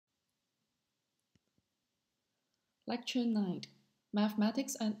Lecture 9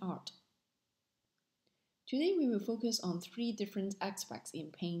 Mathematics and Art. Today we will focus on three different aspects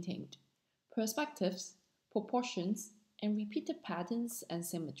in painting: perspectives, proportions, and repeated patterns and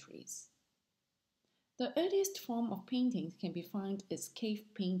symmetries. The earliest form of painting can be found is cave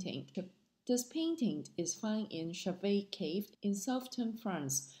painting. This painting is found in Chauvet Cave in southern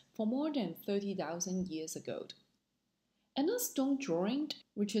France for more than 30,000 years ago. Another stone drawing,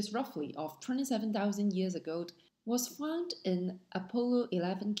 which is roughly of 27,000 years ago, was found in Apollo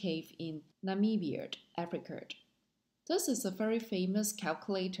 11 cave in Namibia, Africa. This is a very famous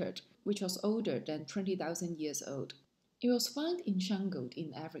calculator which was older than 20,000 years old. It was found in Shango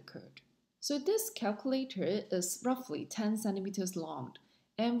in Africa. So this calculator is roughly 10 centimeters long,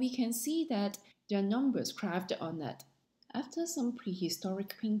 and we can see that there are numbers carved on it. After some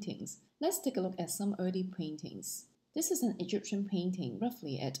prehistoric paintings, let's take a look at some early paintings. This is an Egyptian painting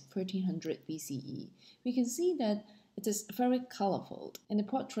roughly at 1300 BCE. We can see that it is very colorful and it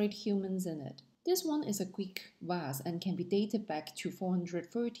portrays humans in it. This one is a Greek vase and can be dated back to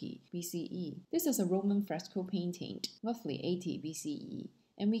 430 BCE. This is a Roman fresco painting, roughly 80 BCE,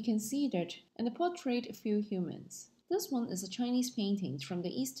 and we can see that and it portrayed a few humans. This one is a Chinese painting from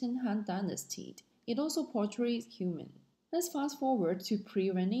the Eastern Han Dynasty. It also portrays human. Let's fast forward to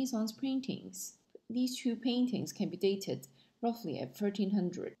pre-Renaissance paintings. These two paintings can be dated roughly at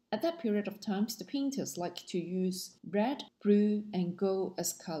 1300. At that period of time, the painters liked to use red, blue, and gold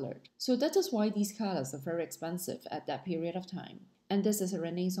as color. So that is why these colors are very expensive at that period of time. And this is a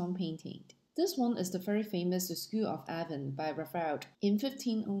Renaissance painting. This one is the very famous The School of Avon by Raphael in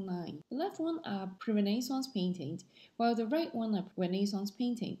 1509. The left one are pre-Renaissance paintings, while the right one are Renaissance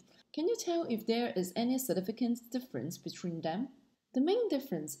paintings. Can you tell if there is any significant difference between them? The main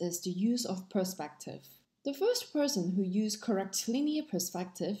difference is the use of perspective. The first person who used correct linear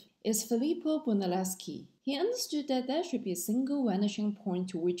perspective is Filippo Brunelleschi. He understood that there should be a single vanishing point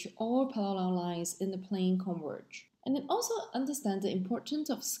to which all parallel lines in the plane converge. And it also understands the importance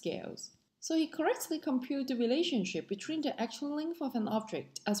of scales. So he correctly computed the relationship between the actual length of an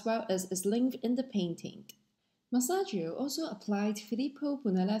object as well as its length in the painting. Masaccio also applied Filippo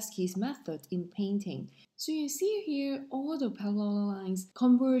Brunelleschi's method in painting. So you see here all the parallel lines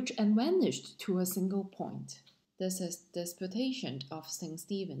converge and vanished to a single point. This is the Disputation of St.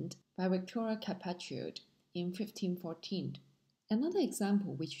 Stephen by Vittorio Carpaccio in 1514. Another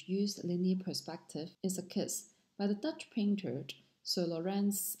example which used linear perspective is A Kiss by the Dutch painter Sir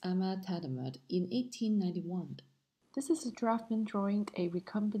Laurens Amat Tadema in 1891. This is a draughtsman drawing a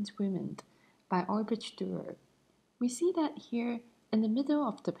recumbent woman by Albrecht Dürer. We see that here in the middle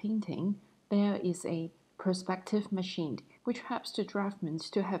of the painting there is a perspective machine which helps the draughtsman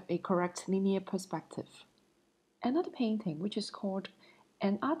to have a correct linear perspective. Another painting, which is called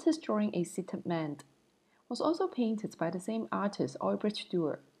An Artist Drawing a Seated Man, was also painted by the same artist Albrecht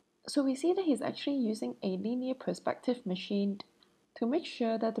Dürer. So we see that he's actually using a linear perspective machine to make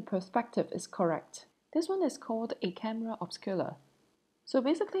sure that the perspective is correct. This one is called a camera obscura. So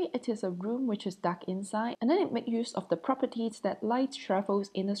basically it is a room which is dark inside, and then it makes use of the properties that light travels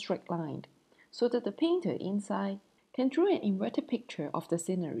in a straight line, so that the painter inside can draw an inverted picture of the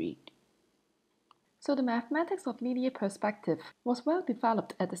scenery. So the mathematics of linear perspective was well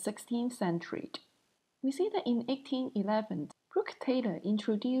developed at the 16th century. We see that in 1811, Brooke Taylor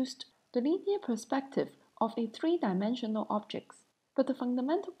introduced the linear perspective of a three-dimensional object, but the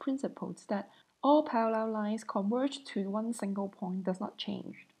fundamental principles that all parallel lines converge to one single point does not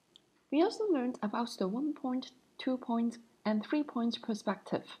change. We also learned about the 1-point, 2-point, and 3-point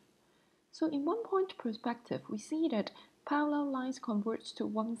perspective. So in 1-point perspective, we see that parallel lines converge to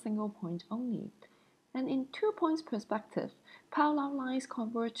one single point only. And in 2-point perspective, parallel lines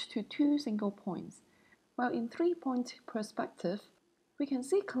converge to two single points. While in 3-point perspective, we can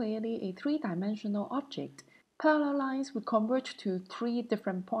see clearly a three-dimensional object. Parallel lines would converge to three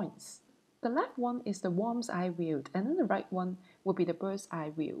different points. The left one is the worm's eye view, and then the right one will be the bird's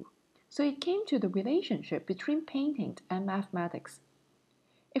eye view. So it came to the relationship between painting and mathematics.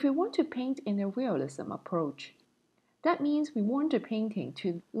 If we want to paint in a realism approach, that means we want the painting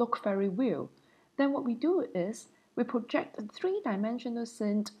to look very real. Then what we do is we project a three-dimensional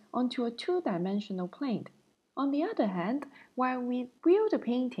scene onto a two-dimensional plane. On the other hand, while we view the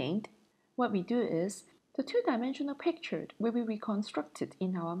painting, what we do is the two-dimensional picture will be reconstructed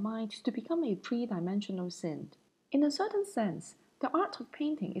in our mind to become a three-dimensional scene. In a certain sense, the art of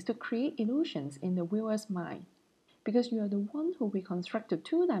painting is to create illusions in the viewer's mind, because you are the one who reconstruct the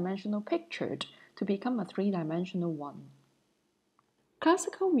two-dimensional picture to become a three-dimensional one.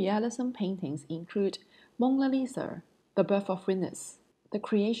 Classical realism paintings include Mona Lisa, The Birth of Venus, The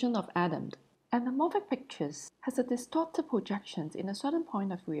Creation of Adam, Anamorphic pictures has a distorted projections in a certain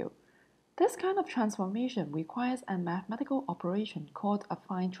point of view. This kind of transformation requires a mathematical operation called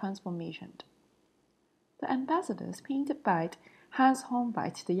affine transformation. The Ambassadors painted by Hans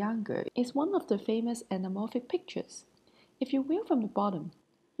Holbein the Younger is one of the famous anamorphic pictures. If you view from the bottom,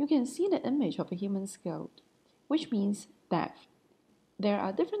 you can see the image of a human skull, which means death. There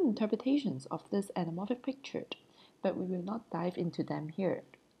are different interpretations of this anamorphic picture, but we will not dive into them here.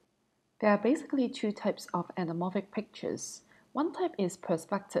 There are basically two types of anamorphic pictures. One type is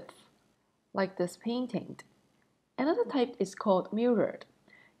perspective, like this painting. Another type is called mirrored.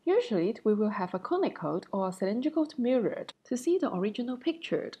 Usually, we will have a conical or a cylindrical mirror to see the original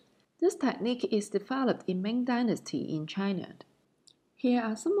picture. This technique is developed in Ming Dynasty in China. Here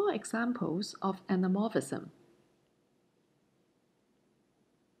are some more examples of anamorphism.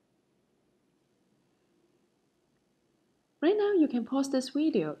 Right now, you can pause this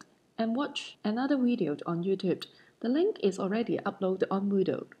video and watch another video on YouTube. The link is already uploaded on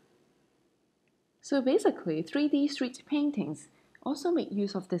Moodle. So basically, 3D street paintings also make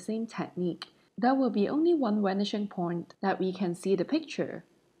use of the same technique. There will be only one vanishing point that we can see the picture.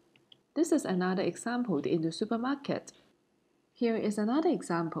 This is another example in the supermarket. Here is another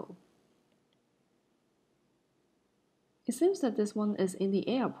example. It seems that this one is in the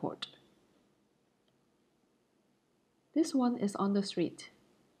airport. This one is on the street.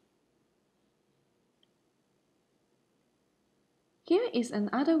 Here is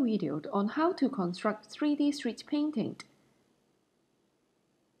another video on how to construct 3D street painting.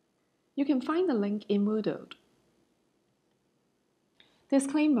 You can find the link in Moodle.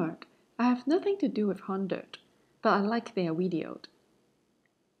 Disclaimer, I have nothing to do with Honda, but I like their video.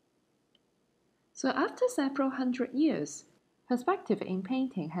 So after several hundred years, perspective in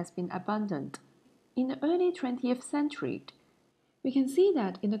painting has been abundant. In the early 20th century, we can see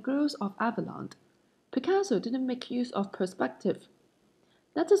that in the Girls of Avalon, Picasso didn't make use of perspective.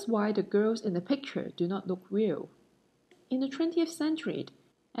 That is why the girls in the picture do not look real. In the 20th century,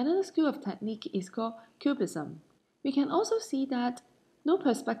 another school of technique is called Cubism. We can also see that no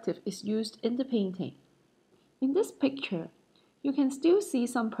perspective is used in the painting. In this picture, you can still see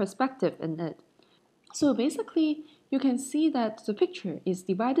some perspective in it. So basically, you can see that the picture is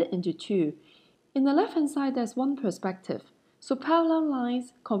divided into two. In the left-hand side, there's one perspective, so parallel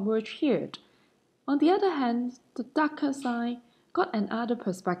lines converge here. On the other hand, the darker side got another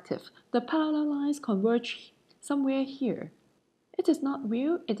perspective. The parallel lines converge somewhere here. It is not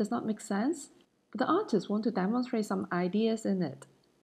real, it does not make sense, but the artists want to demonstrate some ideas in it.